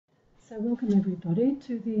So welcome everybody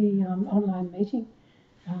to the online meeting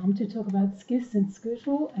to talk about SCIS and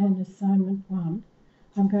Scootle and assignment 1.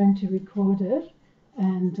 I'm going to record it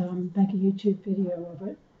and make a YouTube video of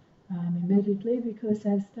it immediately, because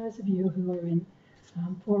as those of you who are in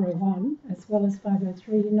 401 as well as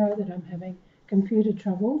 503, you know that I'm having computer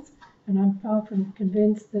troubles and I'm far from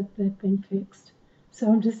convinced that they've been fixed.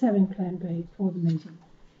 So I'm just having plan B for the meeting.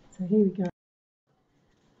 So here we go.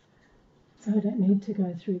 So I don't need to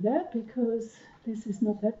go through that because this is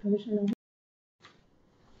not that version of it.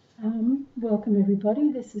 Welcome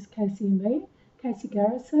everybody, this is Casey and me, Casey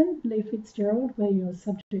Garrison, Lee Fitzgerald, we're your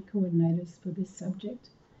subject coordinators for this subject.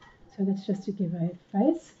 So that's just to give a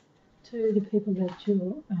face to the people that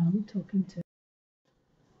you're talking to.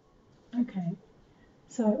 Okay,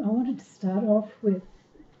 so I wanted to start off with,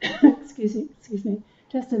 excuse me,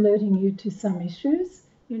 just alerting you to some issues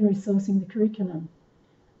in resourcing the curriculum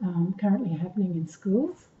currently happening in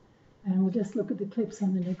schools, and we'll just look at the clips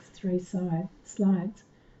on the next 3 slides.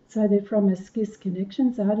 So they're from a SCIS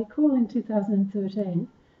Connections article in 2013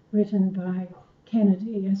 written by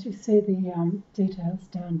Kennedy, as you see the details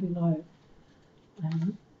down below.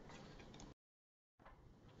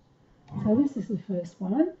 So this is the first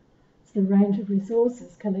one. It's the range of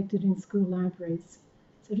resources collected in school libraries.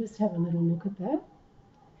 So just have a little look at that.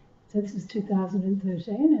 So this is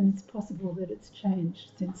 2013, and it's possible that it's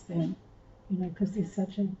changed since then, you know, because there's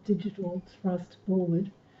such a digital thrust forward,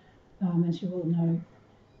 as you all know.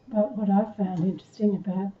 But what I found interesting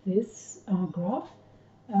about this graph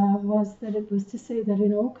was that it was to see that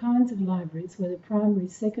in all kinds of libraries, whether primary,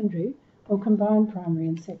 secondary, or combined primary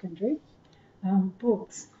and secondary,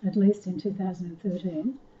 books, at least in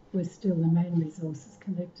 2013, were still the main resources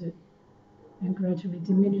collected, and gradually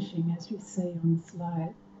diminishing, as you see on the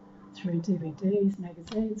slide, through DVDs,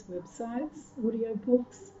 magazines, websites,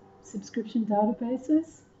 audiobooks, subscription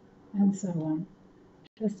databases, and so on.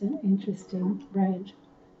 Just an interesting range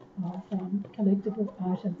of collectible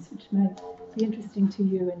items which may be interesting to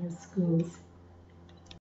you and your schools.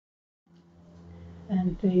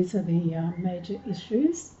 And these are the major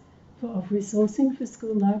issues of resourcing for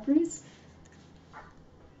school libraries.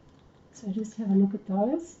 So just have a look at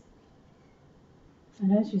those.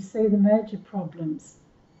 And as you see, the major problems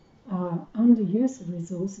are underuse of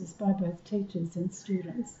resources by both teachers and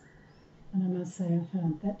students. And I must say I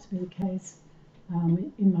found that to be the case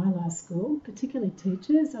in my last school, particularly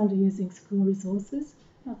teachers underusing school resources,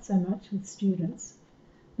 not so much with students.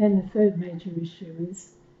 Then the third major issue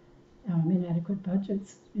is inadequate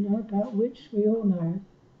budgets, you know, about which we all know.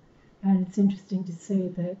 And it's interesting to see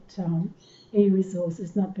that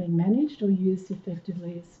e-resources not being managed or used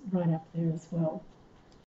effectively is right up there as well.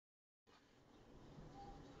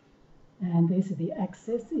 And these are the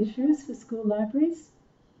access issues for school libraries,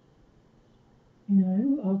 you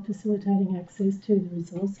know, of facilitating access to the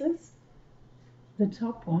resources. The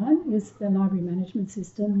top one is the library management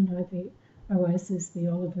system, you know, the Oasis, the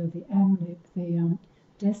Oliver, the AMLib, the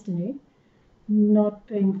Destiny, not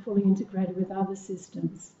being fully integrated with other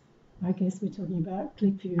systems. I guess we're talking about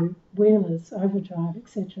ClickView, Wheelers, Overdrive,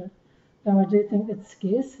 etc. Though I do think that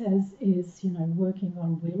SCIS is, you know, working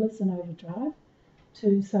on Wheelers and Overdrive so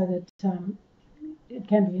that it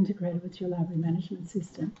can be integrated with your library management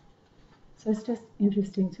system. So it's just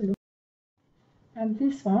interesting to look. And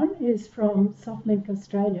this one is from SoftLink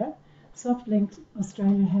Australia. SoftLink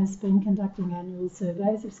Australia has been conducting annual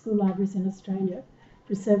surveys of school libraries in Australia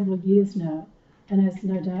for several years now. And as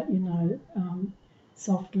no doubt you know,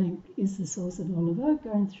 SoftLink is the source of Oliver,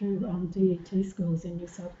 going through DET schools in New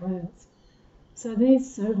South Wales. So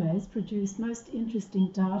these surveys produce most interesting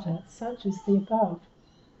data, such as the above.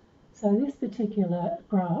 So this particular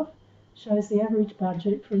graph shows the average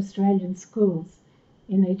budget for Australian schools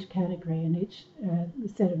in each category, in each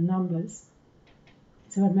set of numbers.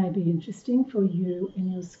 So it may be interesting for you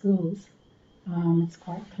in your schools. It's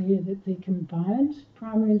quite clear that the combined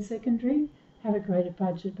primary and secondary have a greater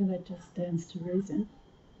budget, but that just stands to reason.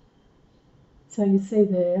 So you see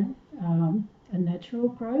there a natural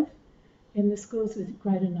growth. In the schools with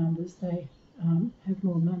greater numbers, they have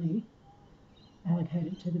more money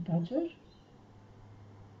allocated to the budget.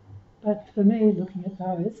 But for me, looking at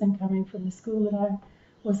those and coming from the school that I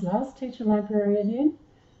was last teacher librarian in,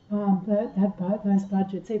 those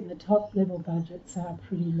budgets, even the top level budgets, are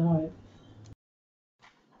pretty low.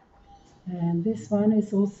 And this one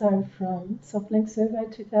is also from SoftLink Survey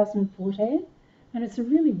 2014, and it's a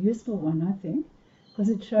really useful one, I think, because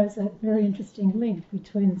it shows that very interesting link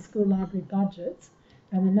between school library budgets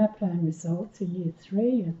and the NAPLAN results in Year 3,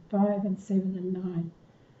 Year 5 and 7 and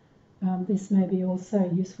 9. This may be also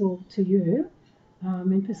useful to you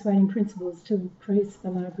in persuading principals to increase the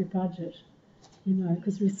library budget,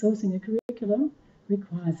 because resourcing a curriculum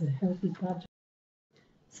requires a healthy budget.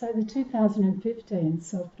 So the 2015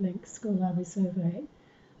 SoftLink School Library Survey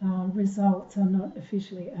results are not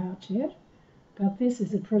officially out yet, but this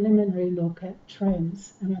is a preliminary look at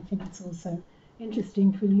trends, and I think it's also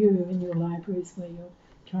interesting for you in your libraries where you're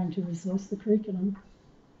trying to resource the curriculum.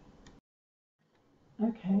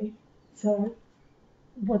 Okay, so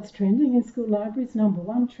what's trending in school libraries? Number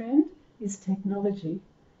one trend is technology,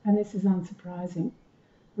 and this is unsurprising.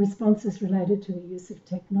 Responses related to the use of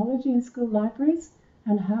technology in school libraries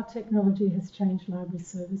and how technology has changed library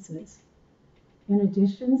services. In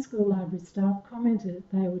addition, school library staff commented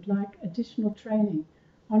they would like additional training,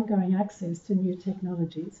 ongoing access to new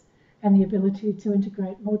technologies, and the ability to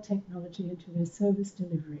integrate more technology into their service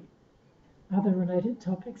delivery. Other related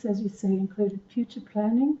topics, as you see, included future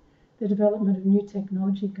planning, the development of new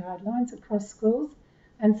technology guidelines across schools,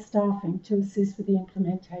 and staffing to assist with the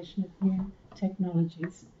implementation of new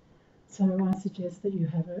technologies. So I suggest that you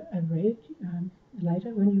have a read later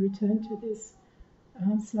when you return to this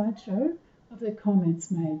slideshow of the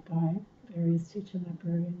comments made by various teacher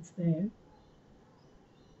librarians there.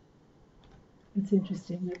 It's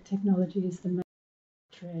interesting that technology is the main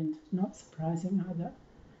trend, not surprising either,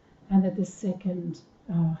 and that the second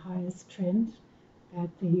highest trend at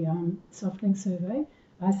the SoftLink survey,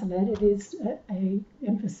 isolated, is a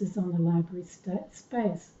emphasis on the library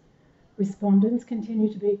space. Respondents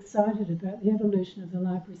continue to be excited about the evolution of the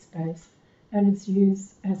library space and its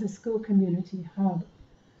use as a school community hub.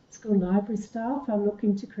 School library staff are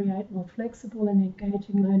looking to create more flexible and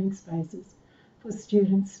engaging learning spaces for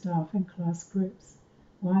students, staff and class groups.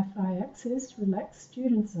 Wi-Fi access, relaxed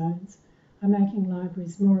student zones are making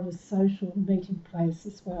libraries more of a social meeting place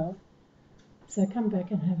as well. So come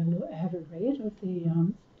back and have a read of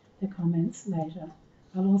the comments later.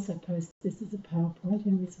 I'll also post this as a PowerPoint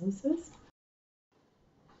in resources.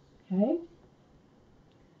 Okay.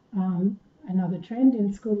 Another trend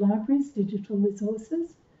in school libraries, digital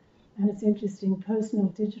resources. And it's interesting, personal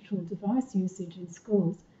digital device usage in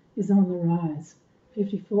schools is on the rise.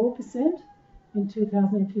 54% in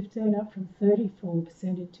 2015, up from 34%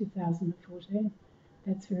 in 2014.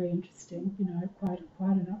 That's very interesting, quite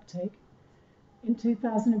an uptake. In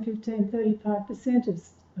 2015, 35%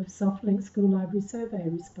 of SoftLink School Library Survey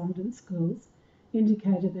respondent schools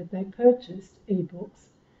indicated that they purchased ebooks,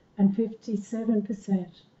 and 57%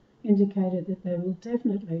 indicated that they will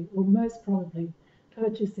definitely, or most probably,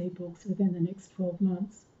 purchase ebooks within the next 12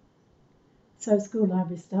 months. So school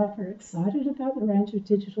library staff are excited about the range of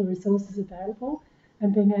digital resources available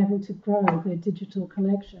and being able to grow their digital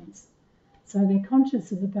collections. So they're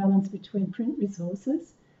conscious of the balance between print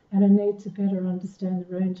resources and a need to better understand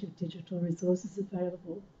the range of digital resources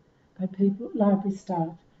available. But library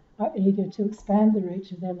staff are eager to expand the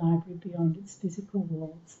reach of their library beyond its physical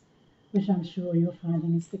walls, which I'm sure you're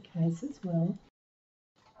finding is the case as well.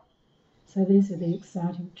 So these are the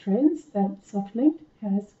exciting trends that SoftLink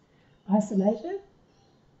has isolated.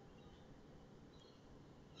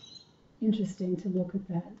 Interesting to look at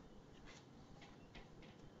that.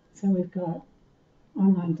 So we've got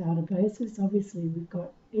online databases, obviously we've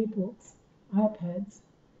got ebooks, iPads,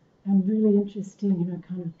 and really interesting,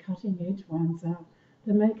 kind of cutting edge ones are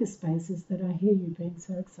the maker spaces that I hear you being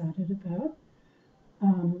so excited about.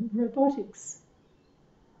 Robotics,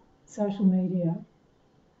 social media,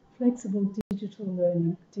 flexible digital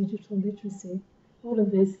learning, digital literacy, all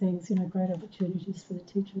of these things, great opportunities for the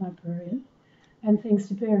teacher librarian and things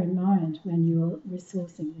to bear in mind when you're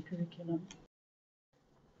resourcing the curriculum.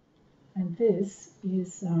 And this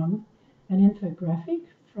is an infographic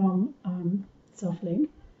from SoftLink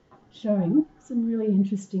showing some really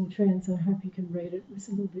interesting trends. I hope you can read it. It was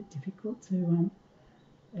a little bit difficult to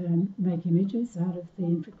make images out of the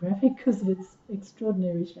infographic because of its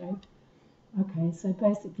extraordinary shape. Okay, so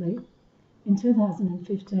basically in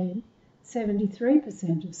 2015,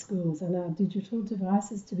 73% of schools allowed digital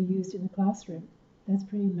devices to be used in the classroom. That's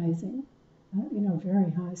pretty amazing, a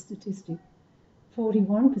very high statistic.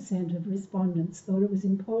 41% of respondents thought it was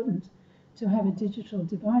important to have a digital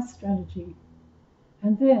device strategy.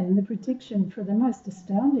 And then the prediction for the most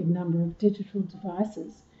astounding number of digital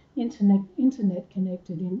devices, internet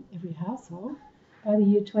connected in every household, by the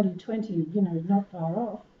year 2020, not far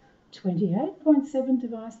off, 28.7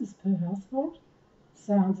 devices per household.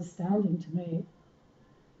 Sounds astounding to me.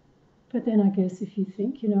 But then I guess if you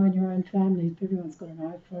think, in your own family, if everyone's got an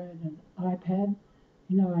iPhone, an iPad,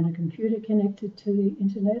 and a computer connected to the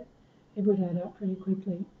internet, it would add up pretty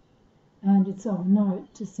quickly. And it's of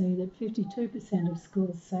note to see that 52% of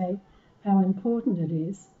schools say how important it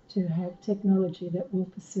is to have technology that will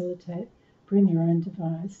facilitate bring your own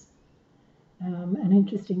device. An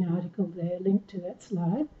interesting article there linked to that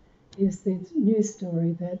slide is the news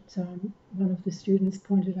story that one of the students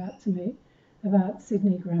pointed out to me about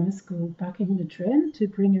Sydney Grammar School bucking the trend to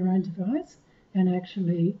bring your own device and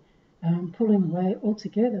actually pulling away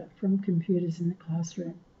altogether from computers in the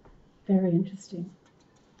classroom. Very interesting.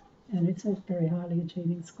 And it's a very highly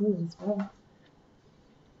achieving school as well.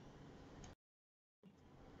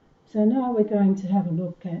 So now we're going to have a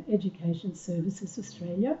look at Education Services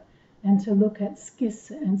Australia and to look at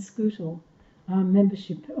SCIS and Scootle,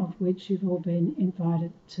 membership of which you've all been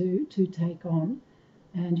invited to take on.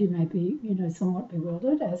 And you may be, somewhat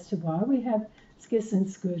bewildered as to why we have SCIS and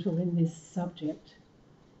Scootle in this subject.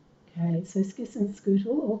 Okay, so SCIS and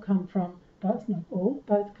Scootle all come from, both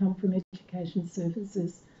come from Education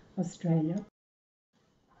Services Australia.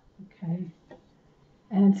 Okay,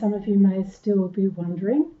 and some of you may still be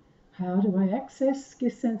wondering, how do I access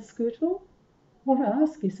SCIS and Scootle? What are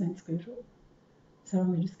SCIS and Scootle? So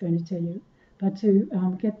I'm just going to tell you. But to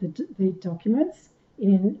get the documents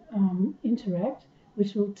in Interact,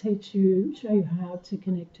 which will show you how to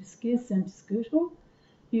connect to SCIS and to Scootle,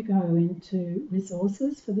 you go into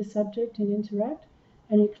Resources for the subject in Interact,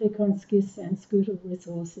 and you click on SCIS and Scootle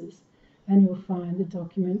Resources, and you'll find the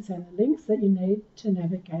documents and the links that you need to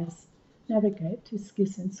navigate to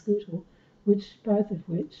SCIS and Scootle, both of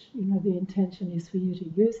which, the intention is for you to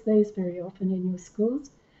use these very often in your schools,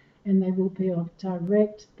 and they will be of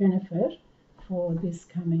direct benefit for this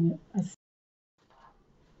coming assignment.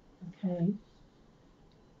 Okay,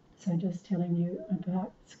 so just telling you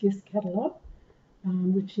about SCIS Catalogue,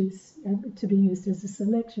 which is to be used as a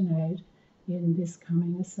selection aid in this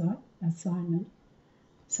coming assignment.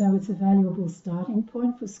 So it's a valuable starting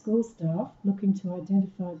point for school staff looking to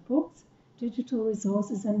identify books, digital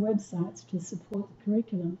resources and websites to support the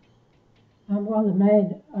curriculum. While the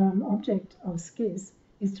main object of SCIS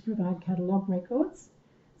is to provide catalogue records,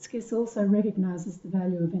 SCIS also recognises the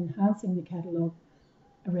value of enhancing the catalogue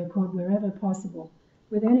record wherever possible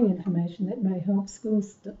with any information that may help school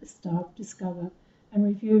staff discover and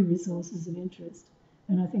review resources of interest.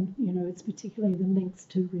 And I think, it's particularly the links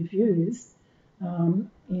to reviews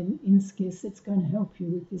in SCIS that's going to help you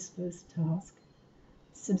with this first task.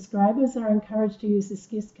 Subscribers are encouraged to use the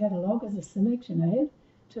SCIS catalogue as a selection aid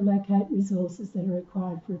to locate resources that are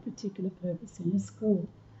required for a particular purpose in a school.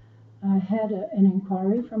 I had an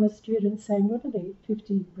inquiry from a student saying, what are the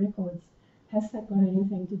 50 records? Has that got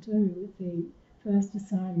anything to do with the first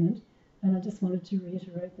assignment? And I just wanted to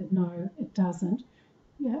reiterate that no, it doesn't.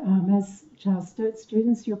 As Charles Sturt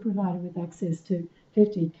students, you're provided with access to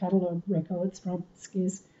 50 catalogue records from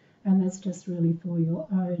SCIS, and that's just really for your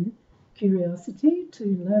own curiosity to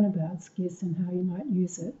learn about SCIS and how you might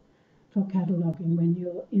use it for cataloguing when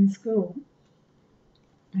you're in school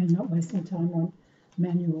and not wasting time on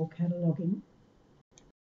manual cataloguing.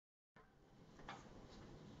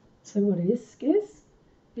 So what is SCIS?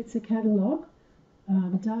 It's a catalogue,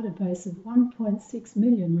 a database of 1.6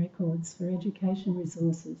 million records for education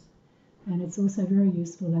resources, and it's also very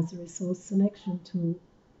useful as a resource selection tool.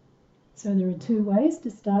 So there are two ways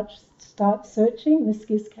to start searching the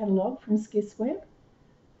SCIS catalogue from SCIS Web.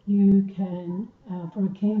 You can, for a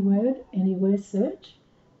keyword, anywhere search,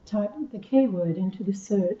 type the keyword into the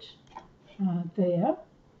search there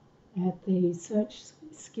at the Search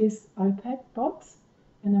SCIS OPAC box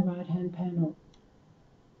in the right-hand panel.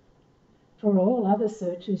 For all other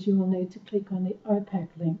searches, you will need to click on the OPAC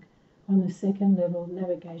link on the second level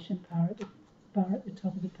navigation bar at the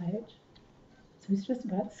top of the page. So it's just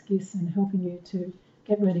about SCIS and helping you to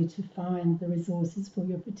get ready to find the resources for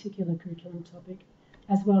your particular curriculum topic,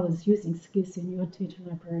 as well as using SCIS in your teacher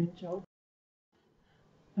librarian job.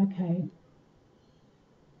 Okay,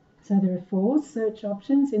 so there are 4 search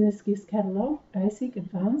options in the SCIS catalogue: basic,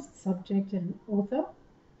 advanced, subject and author,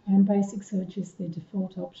 and basic search is the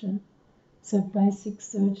default option. So basic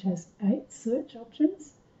search has 8 search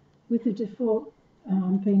options, with the default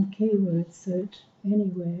being keyword search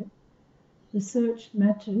anywhere. The search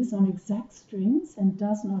matches on exact strings and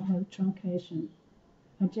does not have truncation.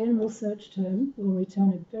 A general search term will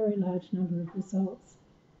return a very large number of results.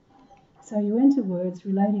 So you enter words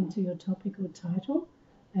relating to your topic or title,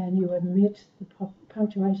 and you omit the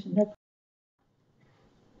punctuation.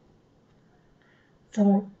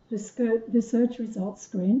 So the search results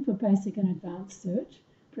screen for basic and advanced search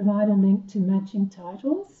provide a link to matching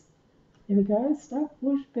titles. There we go, Stuck,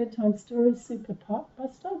 Whoosh, Bedtime Stories, Super Pot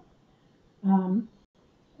Buster, and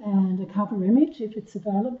a cover image if it's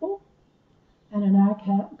available, and an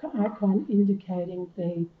icon indicating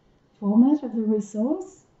the format of the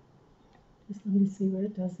resource. Just let me see where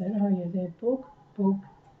it does that. Oh yeah, there, book,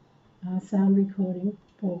 sound recording,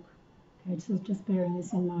 book. Okay, so just bearing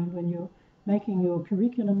this in mind when you're making your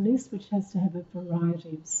curriculum list, which has to have a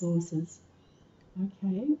variety of sources.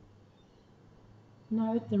 Okay.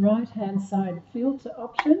 Note the right-hand side filter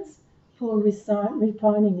options for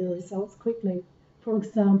refining your results quickly. For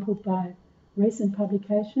example, by recent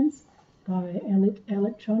publications, by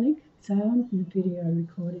electronic, sound and video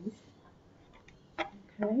recordings.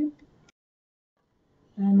 Okay.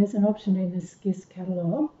 And there's an option in the SCIS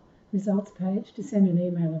catalogue results page to send an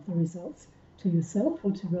email of the results to yourself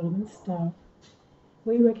or to relevant staff.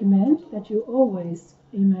 We recommend that you always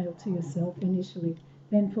email to yourself initially,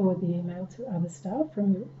 then forward the email to other staff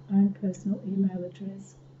from your own personal email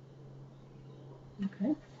address.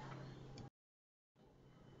 Okay.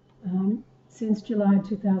 Since July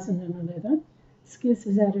 2011, SCIS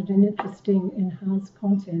has added an interesting enhanced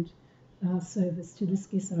content service to the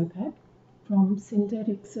SCIS OPAC from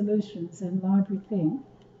Synthetic Solutions and Library Thing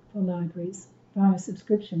for libraries via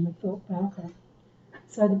subscription with Thorpe Barker.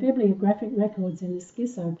 So the bibliographic records in the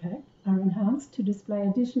SCIS OPAC are enhanced to display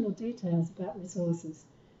additional details about resources,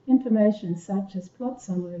 information such as plot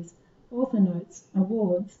summaries, author notes,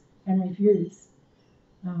 awards and reviews,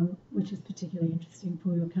 which is particularly interesting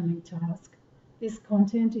for your coming task. This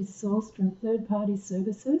content is sourced from third-party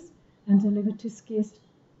services and delivered to SCIS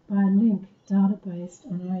by a link database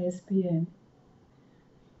on ISBN.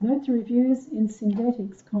 Note the reviews in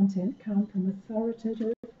Synthetics content come from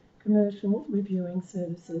authoritative commercial reviewing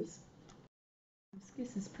services.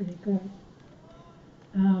 SCIS is pretty good.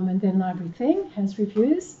 And then Library Thing has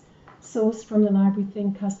reviews sourced from the Library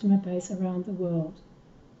Thing customer base around the world.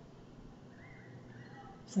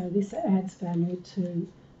 So this adds value to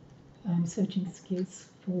searching SCIS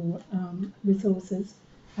for resources,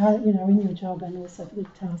 in your job and also for the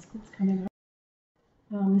task that's coming up.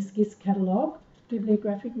 The SCIS catalogue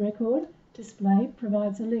bibliographic record display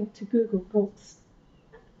provides a link to Google Books.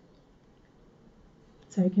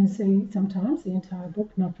 So you can see sometimes the entire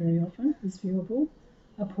book, not very often, is viewable.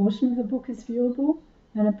 A portion of the book is viewable,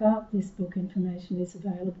 and about this book information is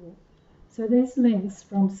available. So these links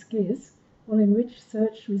from SCIS will enrich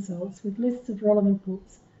search results with lists of relevant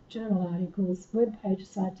books, journal articles, web page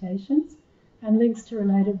citations, and links to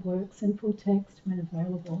related works and full text when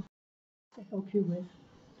available to help you with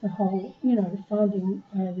the whole, finding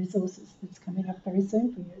resources that's coming up very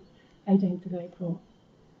soon for you, 18th of April.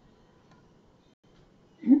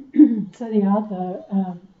 So the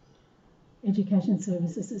other Education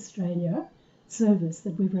Services Australia service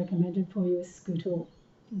that we've recommended for you is Scootle.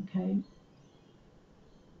 Okay.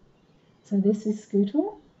 So this is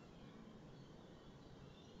Scootle.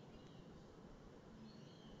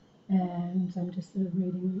 And I'm just sort of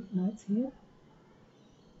reading notes here.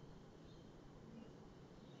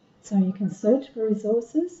 So you can search for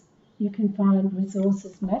resources. You can find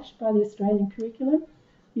resources matched by the Australian curriculum.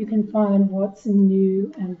 You can find what's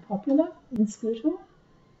new and popular in Scootle.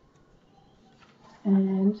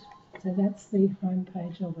 And so that's the home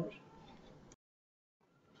page of it.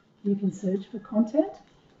 You can search for content.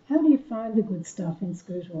 How do you find the good stuff in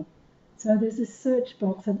Scootle? So there's a search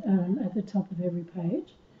box at the top of every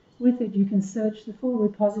page. With it, you can search the full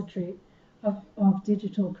repository of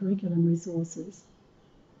digital curriculum resources.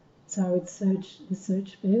 So the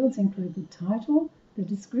search fields include the title, the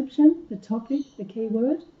description, the topic, the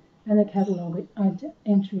keyword, and the catalogue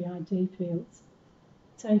entry ID fields.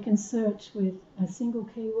 So you can search with a single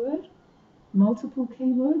keyword, multiple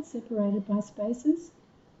keywords separated by spaces.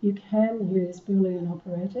 You can use Boolean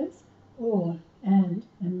operators or and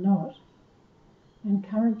not. And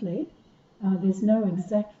currently, there's no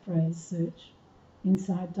exact phrase search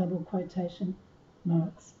inside double quotation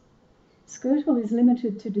marks. Scootle is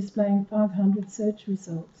limited to displaying 500 search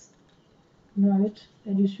results. Note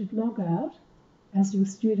that you should log out as your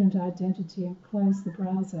student identity and close the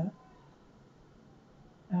browser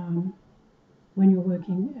when you're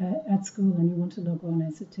working at school and you want to log on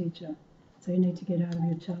as a teacher. So you need to get out of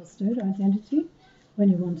your child student identity when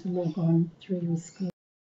you want to log on through your school.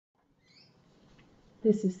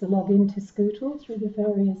 This is the login to Scootle through the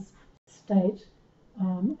various state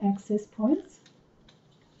access points.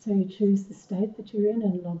 So you choose the state that you're in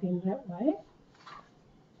and log in that way.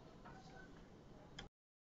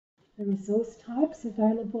 The resource types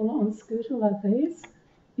available on Scootle are these: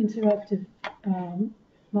 interactive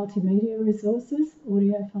multimedia resources,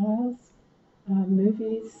 audio files,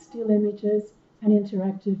 movies, still images, and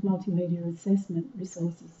interactive multimedia assessment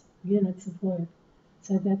resources, units of work.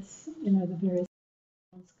 So that's, the various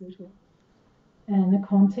on Scootle. And the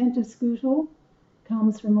content of Scootle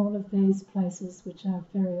comes from all of these places which are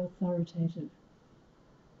very authoritative.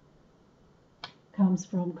 comes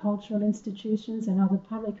from cultural institutions and other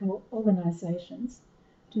public organisations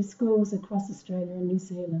to schools across Australia and New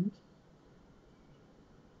Zealand.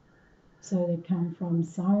 So they come from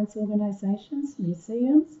science organisations,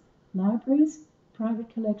 museums, libraries, private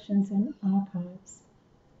collections and archives.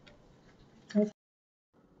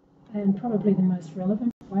 And probably the most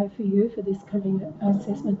relevant way for you for this coming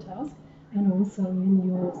assessment task, and also in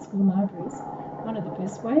your school libraries, one of the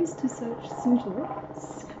best ways to search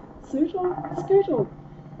Scootle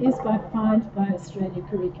is by Find by Australia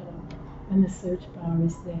Curriculum, and the search bar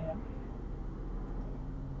is there.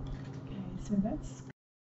 Okay, so that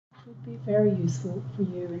would be very useful for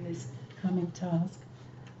you in this coming task.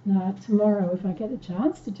 Now, tomorrow, if I get a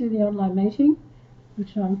chance to do the online meeting,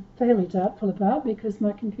 which I'm fairly doubtful about because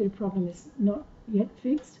my computer problem is not yet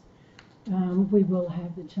fixed, we will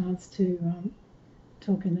have the chance to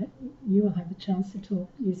talk in it. You will have the chance to talk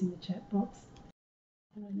using the chat box.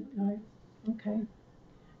 I don't know. Okay.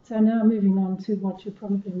 So now moving on to what you're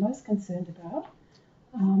probably most concerned about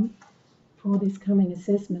for this coming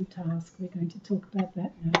assessment task. We're going to talk about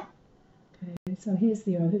that now. Okay, so here's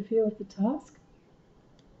the overview of the task.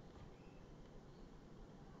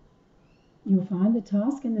 You'll find the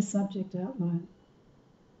task in the subject outline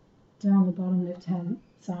down the bottom left-hand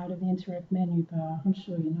side of the Interact menu bar. I'm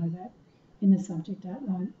sure you know that, in the subject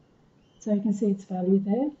outline. So you can see its value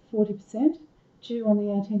there, 40%, due on the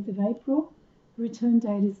 18th of April. Return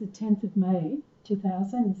date is the 10th of May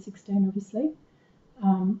 2016, obviously,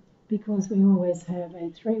 because we always have a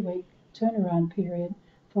 3-week turnaround period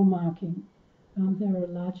for marking. There are a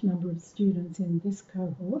large number of students in this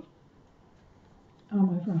cohort, over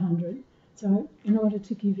 100. So in order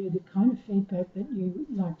to give you the kind of feedback that you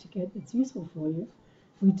like to get that's useful for you,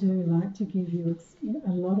 we do like to give you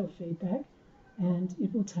a lot of feedback, and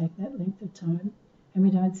it will take that length of time. And we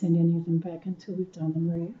don't send any of them back until we've done them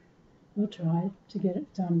all. We'll try to get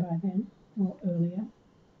it done by then or earlier.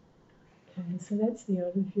 Okay, so that's the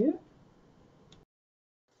overview.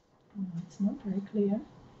 Oh, it's not very clear.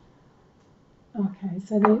 Okay,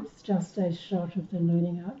 so that's just a shot of the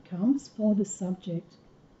learning outcomes for the subject.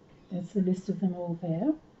 That's the list of them all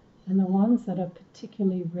there. And the ones that are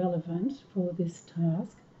particularly relevant for this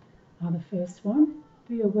task are the first one,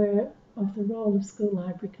 be aware of the role of school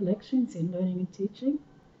library collections in learning and teaching,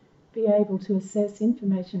 be able to assess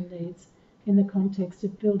information needs in the context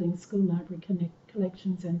of building school library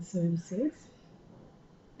collections and services.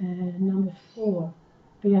 And number 4,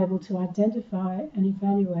 be able to identify and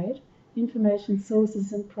evaluate information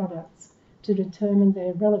sources and products to determine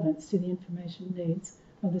their relevance to the information needs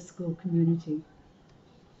of the school community.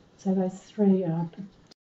 So those 3 are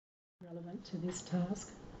relevant to this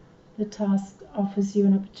task. The task offers you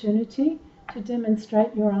an opportunity to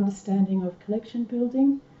demonstrate your understanding of collection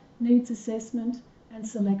building, needs assessment, and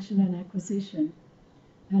selection and acquisition.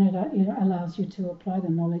 And it allows you to apply the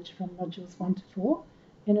knowledge from modules 1 to 4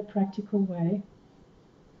 in a practical way.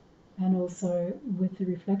 And also, with the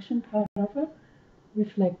reflection part of it,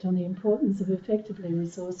 reflect on the importance of effectively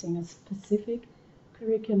resourcing a specific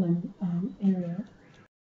curriculum area.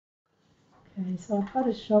 Okay, so I've got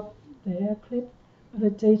a shot there, a clip of a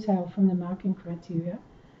detail from the marking criteria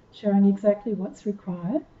showing exactly what's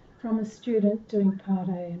required from a student doing part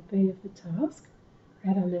A and B of the task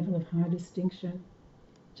at a level of high distinction,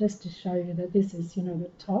 just to show you that this is, the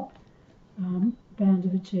top band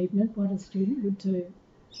of achievement, what a student would do.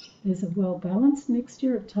 There's a well-balanced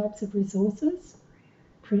mixture of types of resources,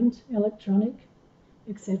 print, electronic,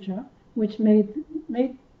 etc., which meet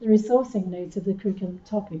the resourcing needs of the curriculum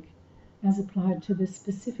topic as applied to the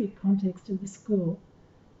specific context of the school.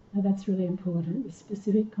 Now that's really important, the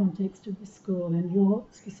specific context of the school and your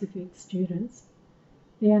specific students.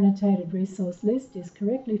 The annotated resource list is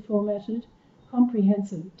correctly formatted,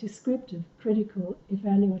 comprehensive, descriptive, critical,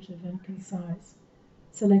 evaluative and concise.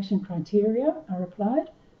 Selection criteria are applied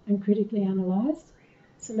and critically analysed.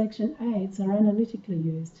 Selection aids are analytically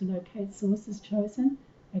used to locate sources chosen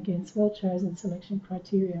against well-chosen selection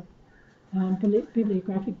criteria.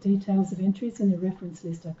 Bibliographic details of entries in the reference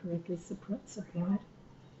list are correctly supplied.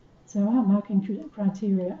 So our marking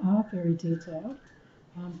criteria are very detailed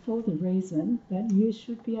for the reason that you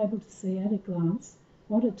should be able to see at a glance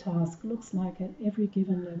what a task looks like at every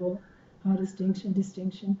given level: high distinction,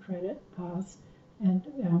 distinction, credit, pass, and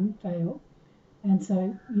fail. And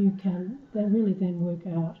so you can really then work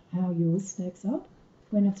out how yours stacks up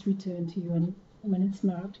when it's returned to you, and when it's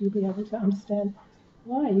marked, you'll be able to understand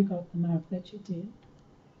why you got the mark that you did.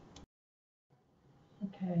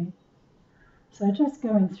 Okay, so just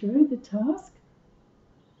going through the task.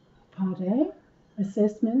 Part A,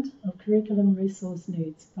 assessment of curriculum resource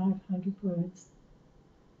needs, 500 words.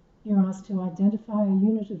 You're asked to identify a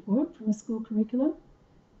unit of work from a school curriculum.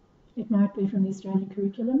 It might be from the Australian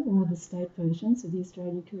curriculum or the state versions of the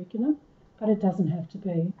Australian curriculum, but it doesn't have to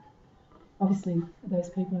be. Obviously, for those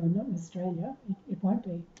people who are not in Australia, it won't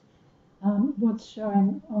be. What's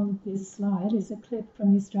showing on this slide is a clip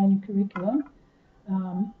from the Australian curriculum,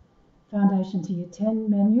 Foundation to Year 10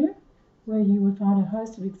 menu, where you will find a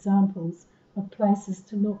host of examples of places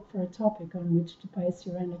to look for a topic on which to base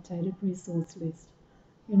your annotated resource list.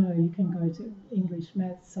 You know, you can go to English,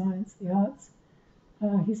 maths, science, the arts,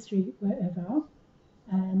 history, wherever.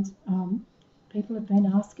 And people have been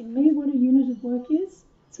asking me what a unit of work is.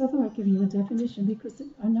 So I thought I'd give you a definition because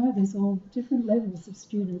I know there's all different levels of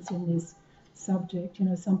students in this subject. You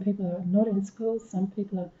know, some people are not in schools, some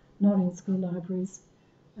people are not in school libraries.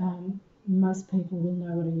 Most people will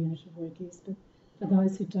know what a unit of work is, but for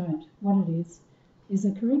those who don't, what it is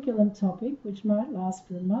a curriculum topic which might last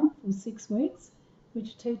for a month or 6 weeks,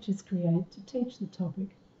 which teachers create to teach the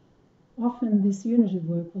topic. Often this unit of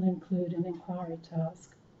work will include an inquiry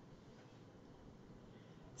task.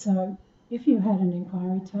 So if you had an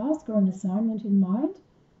inquiry task or an assignment in mind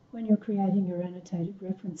when you're creating your annotated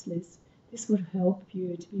reference list, this would help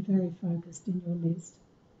you to be very focused in your list.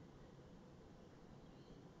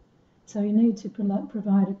 So you need to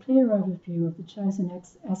provide a clear overview of the chosen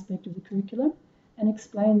aspect of the curriculum and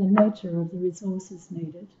explain the nature of the resources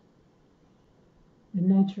needed. The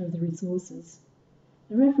nature of the resources.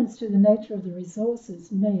 The reference to the nature of the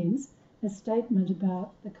resources means a statement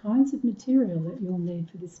about the kinds of material that you'll need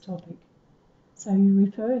for this topic. So you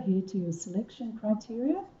refer here to your selection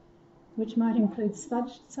criteria, which might include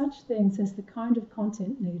such things as the kind of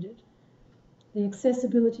content needed, the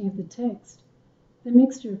accessibility of the text, the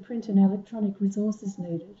mixture of print and electronic resources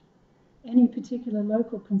needed, any particular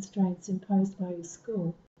local constraints imposed by your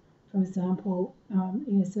school, for example,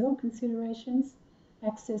 ESL considerations,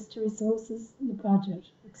 access to resources, the budget,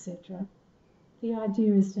 etc. The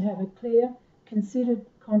idea is to have a clear, considered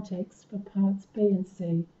context for parts B and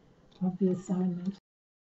C of the assignment.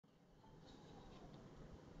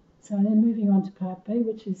 So then moving on to part B,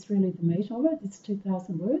 which is really the meat of it, it's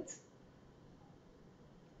 2,000 words.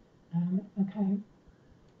 Okay.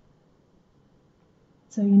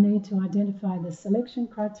 So you need to identify the selection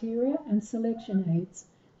criteria and selection aids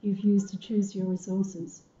you've used to choose your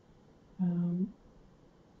resources.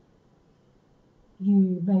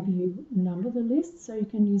 Maybe you number the list so you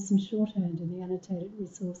can use some shorthand in the annotated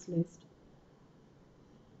resource list.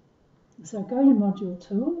 So go to module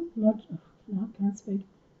 2,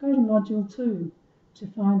 Go to module 2 to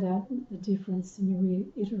find out the difference, and you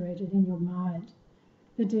reiterate it in your mind,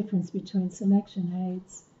 the difference between selection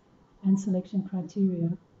aids and selection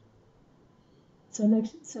criteria.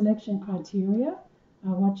 Selection criteria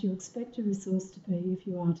are what you expect a resource to be if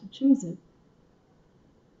you are to choose it.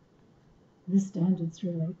 The standards,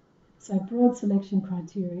 really. So broad selection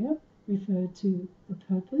criteria refer to the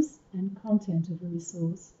purpose and content of a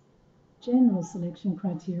resource. General selection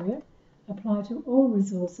criteria apply to all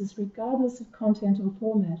resources regardless of content or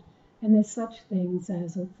format, and they're such things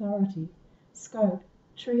as authority, scope,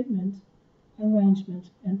 treatment, arrangement,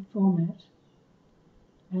 and format.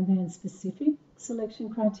 And then specific selection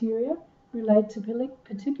criteria relate to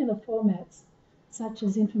particular formats, such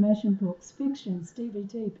as information books, fictions,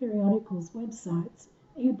 DVD, periodicals, websites,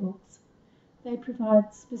 e-books. They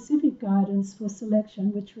provide specific guidance for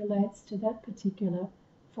selection which relates to that particular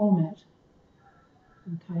format.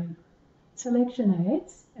 Okay. Selection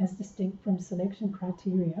aids, as distinct from selection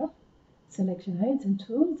criteria, selection aids and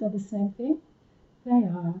tools are the same thing. They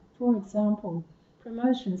are, for example,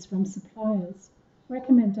 promotions from suppliers,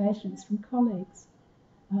 recommendations from colleagues,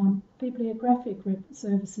 bibliographic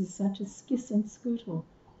services such as SCIS and Scootle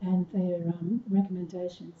and their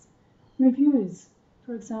recommendations, reviews,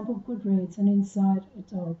 for example, Goodreads and Inside a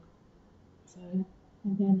Dog. So,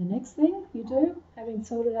 and then the next thing you do, having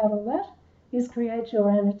sorted out all that, is create your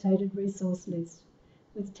annotated resource list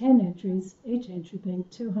with 10 entries, each entry being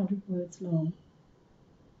 200 words long.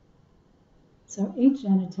 So each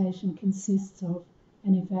annotation consists of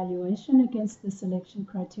an evaluation against the selection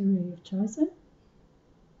criteria you've chosen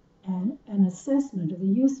and an assessment of the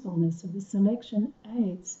usefulness of the selection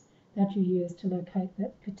aids that you use to locate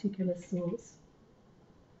that particular source.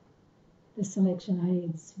 The selection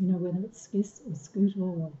aids, you know, whether it's SCIS or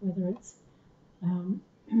Scootle or whether it's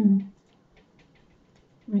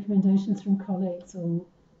recommendations from colleagues or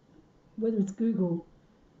whether it's Google,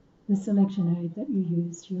 the selection aid that you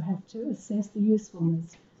use, you have to assess the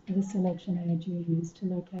usefulness of the selection aid you use to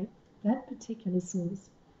locate that particular source.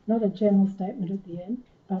 Not a general statement at the end,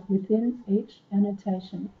 but within each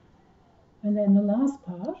annotation. And then the last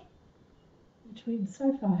part, which we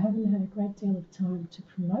so far haven't had a great deal of time to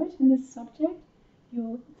promote in this subject,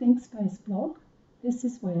 your ThinkSpace blog. This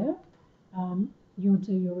is where you'll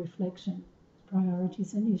do your reflection,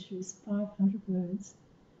 priorities and issues, 500 words.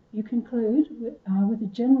 You conclude with a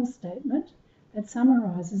general statement that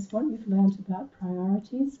summarises what you've learned about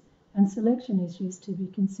priorities and selection issues to be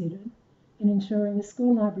considered in ensuring the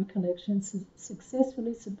school library collection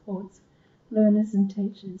successfully supports learners and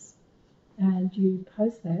teachers. And you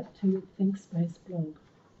post that to your ThinkSpace blog.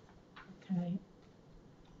 Okay.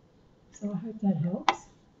 So I hope that helps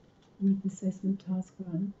with assessment task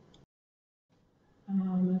 1.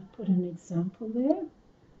 I've put an example there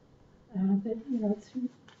that,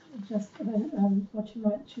 it's just what you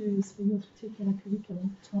might choose for your particular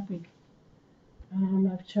curriculum topic.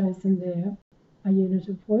 I've chosen there a unit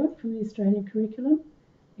of work from the Australian curriculum.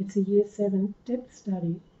 It's a Year 7 depth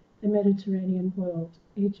study, the Mediterranean world,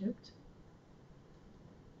 Egypt.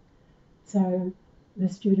 So the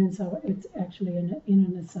students it's actually in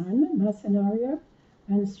an assignment, my scenario,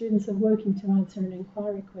 and the students are working to answer an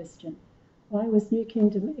inquiry question. Why was New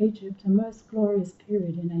Kingdom Egypt a most glorious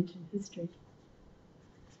period in ancient history?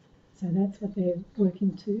 So that's what they're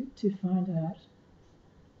working to find out.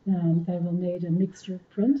 They will need a mixture of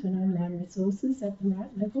print and online resources at the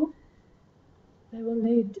right level. They will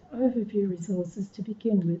need overview resources to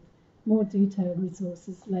begin with, more detailed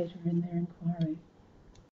resources later in their inquiry.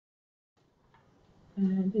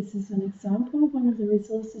 And this is an example of one of the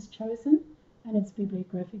resources chosen, and it's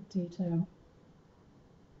bibliographic detail.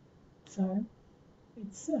 So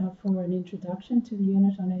it's for an introduction to the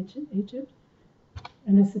unit on ancient Egypt,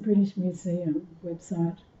 and it's the British Museum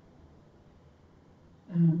website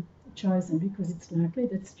chosen because it's likely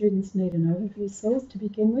that students need an overview source to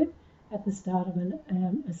begin with at the start of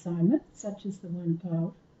an assignment, such as the one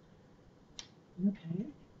above. Okay.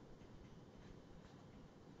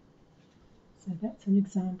 So that's an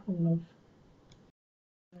example of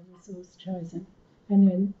a resource chosen. And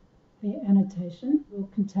then the annotation will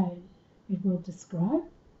contain, it will describe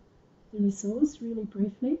the resource really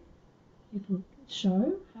briefly. It will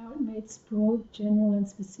show how it meets broad, general and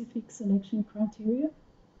specific selection criteria.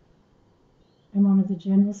 And one of the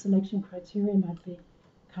general selection criteria might be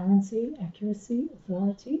currency, accuracy,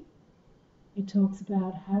 authority. It talks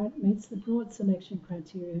about how it meets the broad selection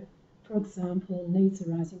criteria, for example, needs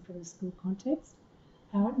arising from the school context,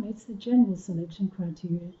 how it meets the general selection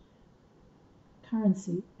criteria,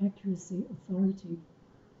 currency, accuracy, authority.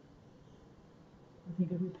 I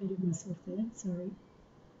think I repeated myself there, sorry.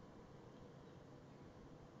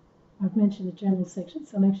 I've mentioned the general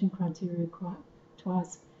selection criteria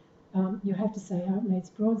twice. You have to say how it meets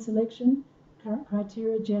broad selection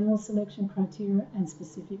criteria, general selection criteria, and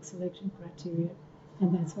specific selection criteria,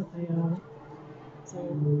 and that's what they are. So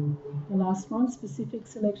the last one, specific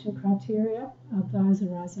selection criteria, are those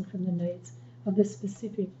arising from the needs of the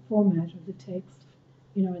specific format of the text,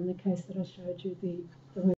 in the case that I showed you, the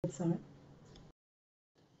website.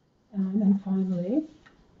 And finally,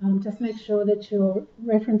 just make sure that your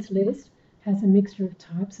reference list has a mixture of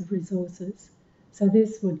types of resources. So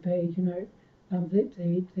this would be,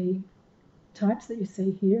 the types that you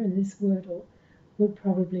see here in this Wordle would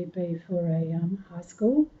probably be for a high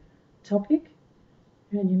school topic,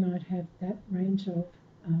 and you might have that range of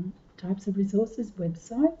types of resources: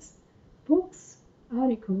 websites, books,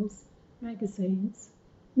 articles, magazines,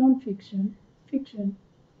 non-fiction, fiction,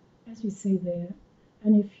 as you see there.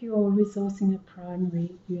 And if you're resourcing a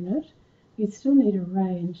primary unit, you'd still need a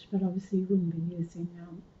range, but obviously you wouldn't be using,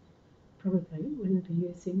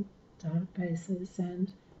 databases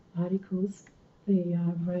and articles. The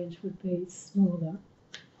range would be smaller.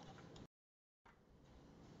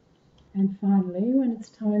 And finally, when it's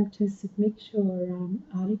time to submit your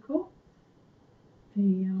article,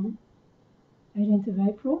 the 18th of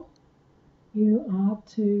April, you are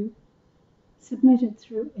to submit it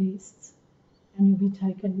through EASTS, and you'll be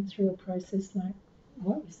taken through a process like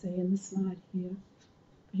what you see in the slide here,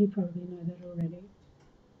 but you probably know that already.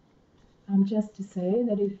 Just to say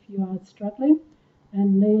that if you are struggling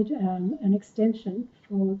and need an extension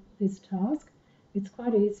for this task, it's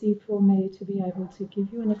quite easy for me to be able to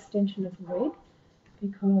give you an extension of a week,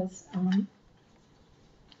 because, I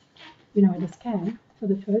just can for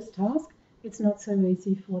the first task. It's not so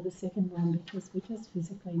easy for the second one, because we just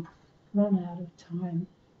physically run out of time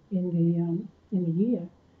in the year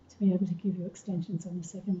to be able to give you extensions on the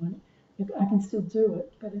second one. I can still do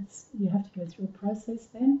it, but you have to go through a process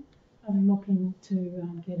then. I'm looking to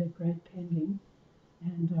get a grade pending,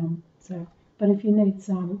 and but if you need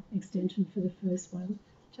some extension for the first one,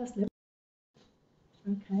 just let me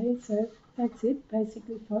know. Okay, so that's it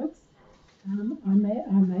basically, folks. I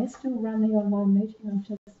may still run the online meeting. I'm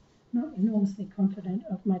just not enormously confident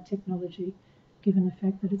of my technology, given the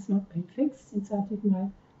fact that it's not been fixed since I did my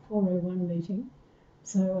 401 meeting.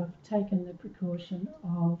 So I've taken the precaution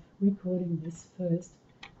of recording this first,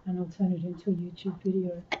 and I'll turn it into a YouTube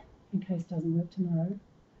video in case it doesn't work tomorrow.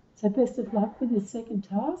 So best of luck with your second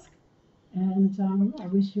task, and I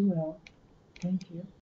wish you well. Thank you.